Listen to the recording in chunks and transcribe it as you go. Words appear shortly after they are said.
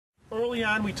Early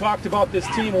on, we talked about this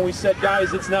team and we said,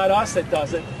 guys, it's not us that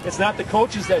does it. It's not the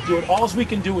coaches that do it. All we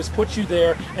can do is put you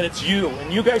there, and it's you.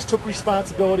 And you guys took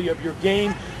responsibility of your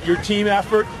game, your team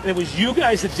effort, and it was you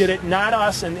guys that did it, not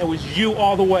us, and it was you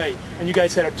all the way. And you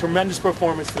guys had a tremendous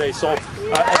performance today. So let's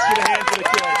give a hand to the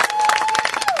kids.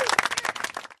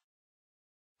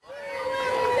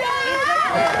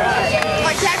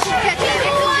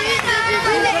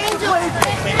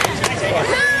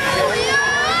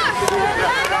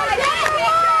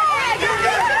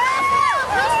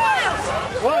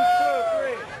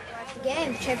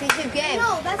 Championship game.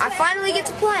 I finally get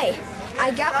to play.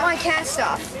 I got my cast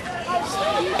off.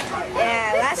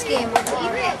 Yeah, last game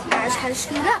I was kind of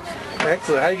screwed up.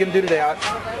 Excellent. How are you going to do today, Ott?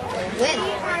 Win.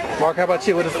 Mark, how about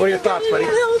you? What are your thoughts, buddy?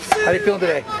 How are you feeling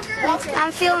today?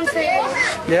 I'm feeling pretty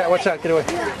good. Yeah, watch out. Get away.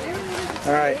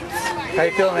 All right. How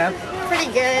you feeling, man?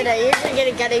 Pretty good. I usually get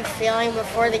a gutting feeling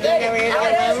before the game that we're going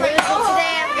to lose. And today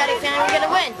I have a gutting feeling we're going to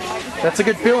win. That's a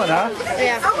good feeling, huh?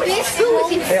 Yeah.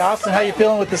 Hey, Austin, how you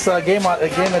feeling with this game that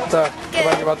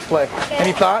you're about to play?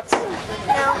 Any thoughts?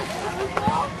 No.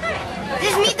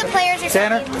 Just meet the players or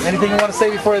Tanner, something. anything you want to say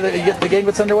before the game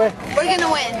gets underway? We're going to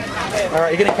win. All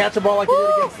right, you're going to catch a ball like you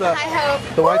did against I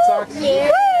hope. the White Sox?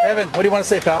 Yeah. Evan, what do you want to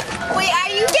say, pal? Wait, are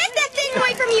you? Get that thing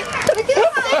away from you.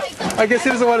 I guess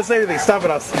he doesn't want to say anything. Stop it,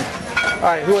 Austin.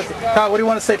 All right, Kyle, what do you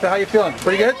want to say, pal? How you feeling?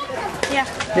 Pretty good? Yeah.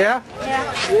 Yeah?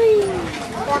 Yeah.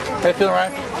 How you feeling,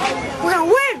 Ryan? We're going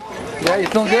to win. Yeah, you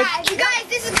feeling good? You guys,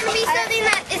 this is going to be something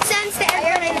that it sends to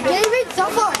everybody. David,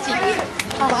 softball team.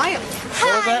 Buy him.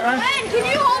 What was that, Ryan? Can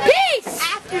you hold peace?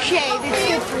 Aftershave. It's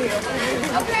good for you.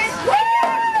 Okay.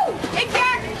 Hey,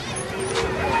 Jack.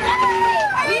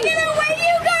 Are you going to win,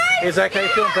 you guys? Hey, Zach, how you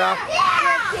feeling, pal?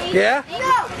 Yeah?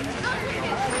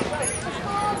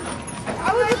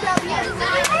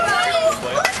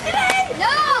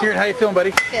 Kieran, how you feeling,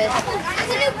 buddy? Good.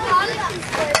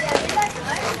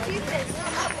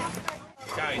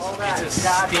 Guys,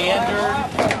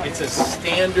 it's a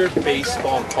standard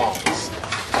baseball call.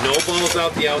 No balls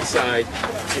out the outside.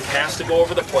 It has to go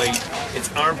over the plate. It's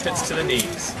armpits to the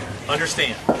knees.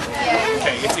 Understand?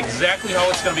 Okay, it's exactly how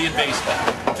it's going to be in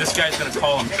baseball. This guy's going to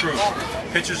call them true.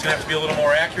 Pitcher's going to have to be a little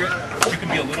more accurate. You can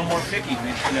be a little more picky,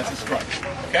 and that's a strike.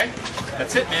 Okay?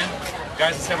 That's it, man.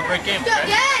 Guys, let's have a great game. Okay?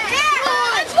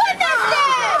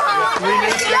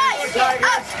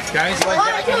 Guys,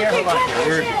 Zach in here. Hold on.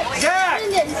 Zach!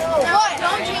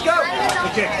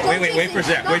 Okay, wait for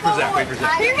Zach. Wait for Zach. Wait for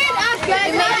Zach.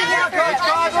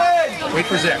 Wait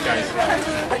for Zach, guys.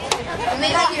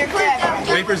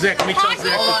 Wait for Zach. Let me tell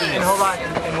Zach what it is. Hold on,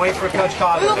 and wait for Coach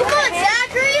Cobb. Come on, Zach,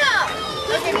 hurry up.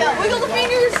 Wiggle the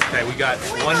fingers. Okay, we got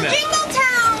 1 minute. Jingle Town.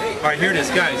 All right, here it is,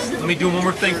 guys. Let me do one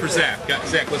more thing for Zach.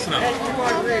 Zach, listen up.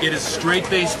 It is straight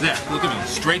base. Zach, look at me.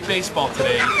 Straight baseball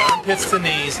today. Armpits to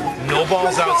knees. No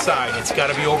balls outside. It's got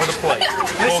to be over the plate.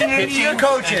 Listen to your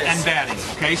coaches. And batting.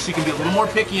 Okay, so you can be a little more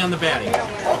picky on the batting.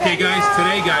 Okay, guys.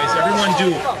 Today, guys, everyone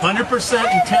do 100%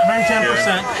 and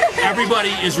 110%.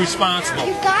 Everybody is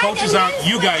responsible. Coaches are.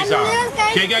 You guys are.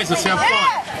 Okay, guys. Let's have fun.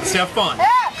 Let's have fun.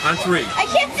 On 3. I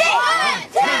can't say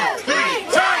 1, 2, 3.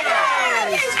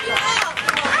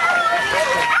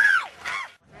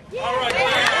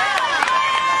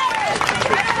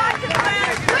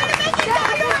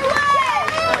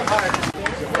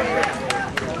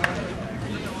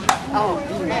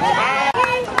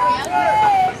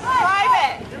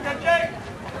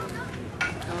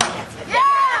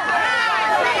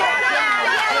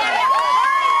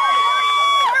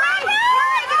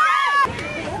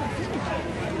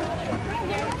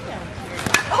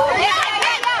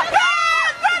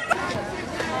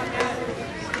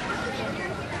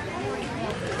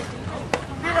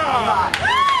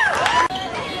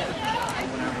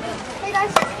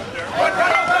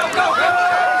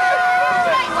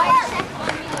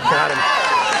 Got him.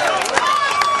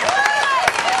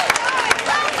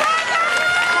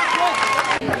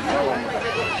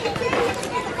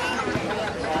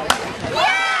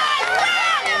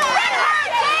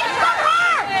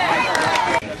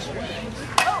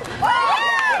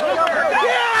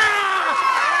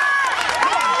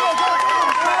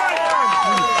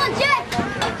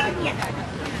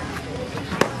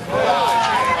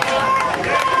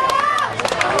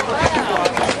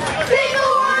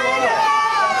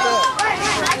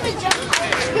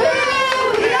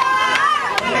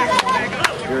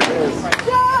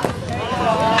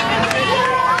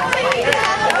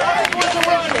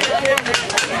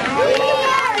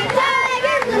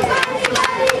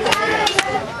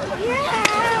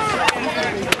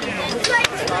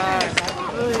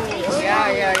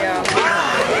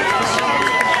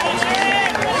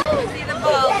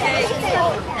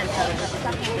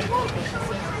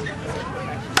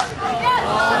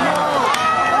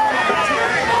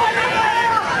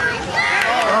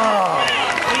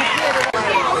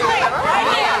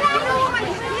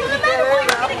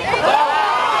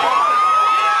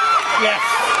 Yes.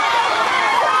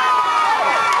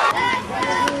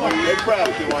 Big crowd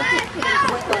if you want to.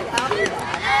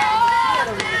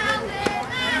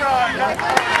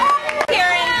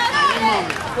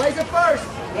 Plays it first.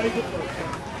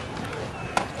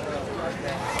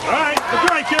 All right, that's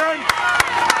right, Karen.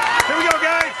 Here we go,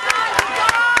 guys.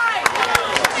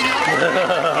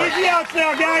 Easy outs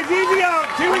now, guys. Easy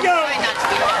outs. Here we go.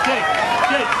 Jake.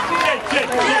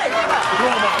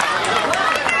 Roll them up.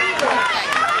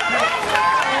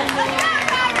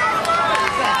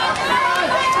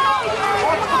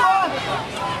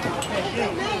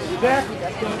 Back.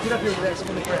 Get up here, Rex. I'm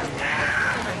in the crowd.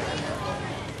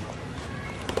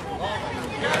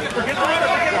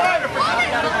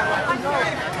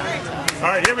 All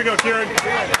right, here we go, Kieran.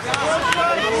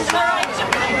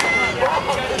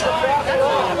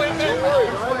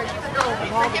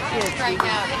 Strike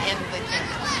out and end the game.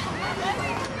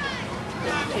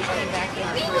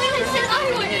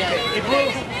 Hey, Blue.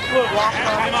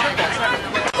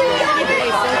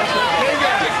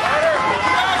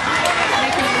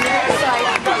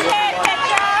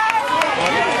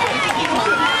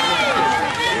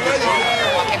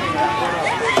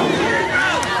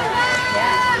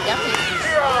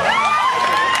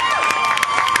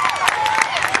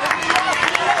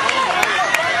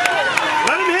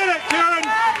 Let him hit it, Karen.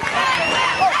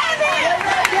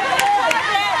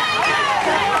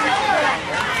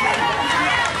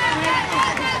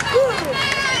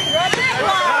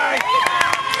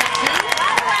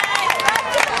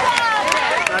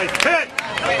 Nice hit.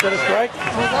 Is that a strike?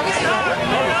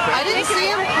 I didn't see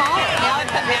him call. Now I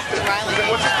put Max Riley.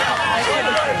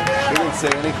 He didn't say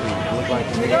anything. It looked like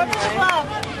he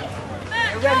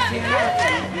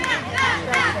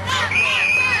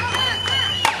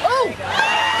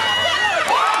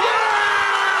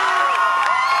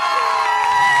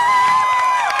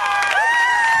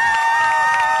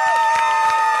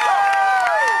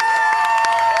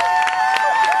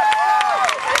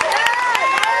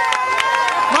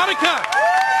Monica,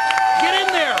 get in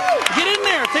there. Get in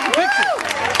there. Take a picture.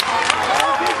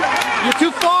 You're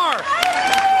too far.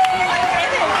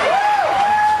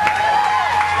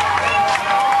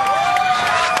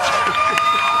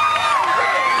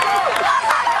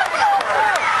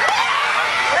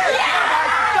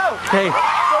 Hey,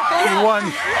 you won.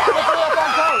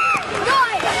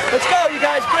 Let's go, you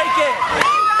guys. Break it.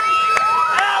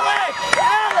 Alex!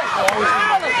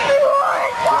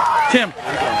 Tim.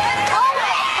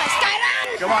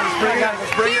 Come on, let's bring it in.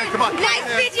 Let's bring it in. Come on. Nice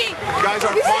pitching. Guys,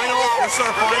 our final, this is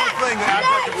our final thing. To act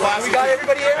like a classic. We got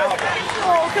everybody here?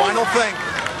 Final thing.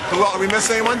 Who else? Are we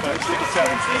missing anyone? I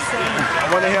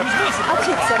want to have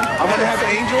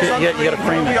Angels on You gotta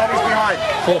frame it. Be always behind.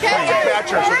 Full frame.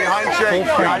 Catcher, so behind Jake. Full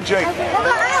frame. Behind Jake.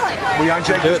 Behind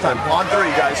Jake this time. On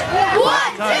three, guys. 1,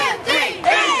 2, 3,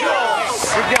 Angels!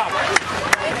 Good job.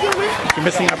 You're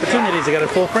missing opportunities. You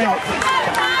gotta full frame it.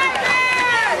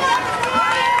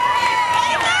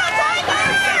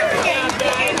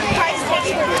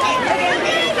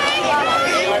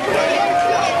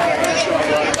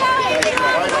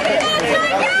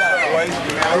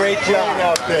 Great job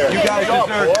out there. You guys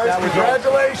deserve it. That was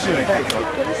congratulations.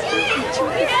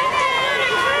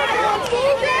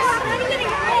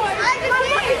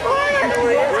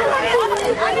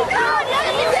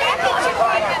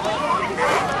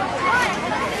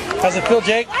 How's it feel,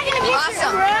 Jake?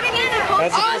 Awesome.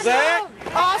 How's it feel, Zach?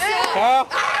 Awesome. Carl?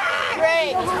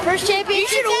 Great. First championship. You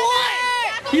should have won.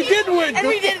 You did win. And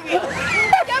we did.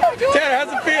 Tanner,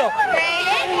 how's it feel?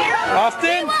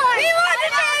 Austin?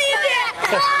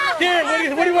 Here,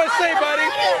 what do you want to say, buddy?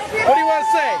 What do you want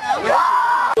to say?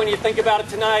 When you think about it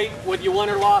tonight, whether you won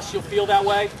or lost, you'll feel that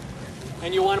way,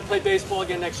 and you want to play baseball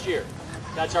again next year.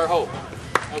 That's our hope.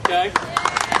 Okay? So,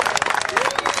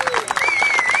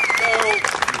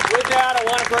 with that, I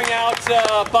want to bring out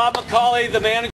Bob McCauley, the manager.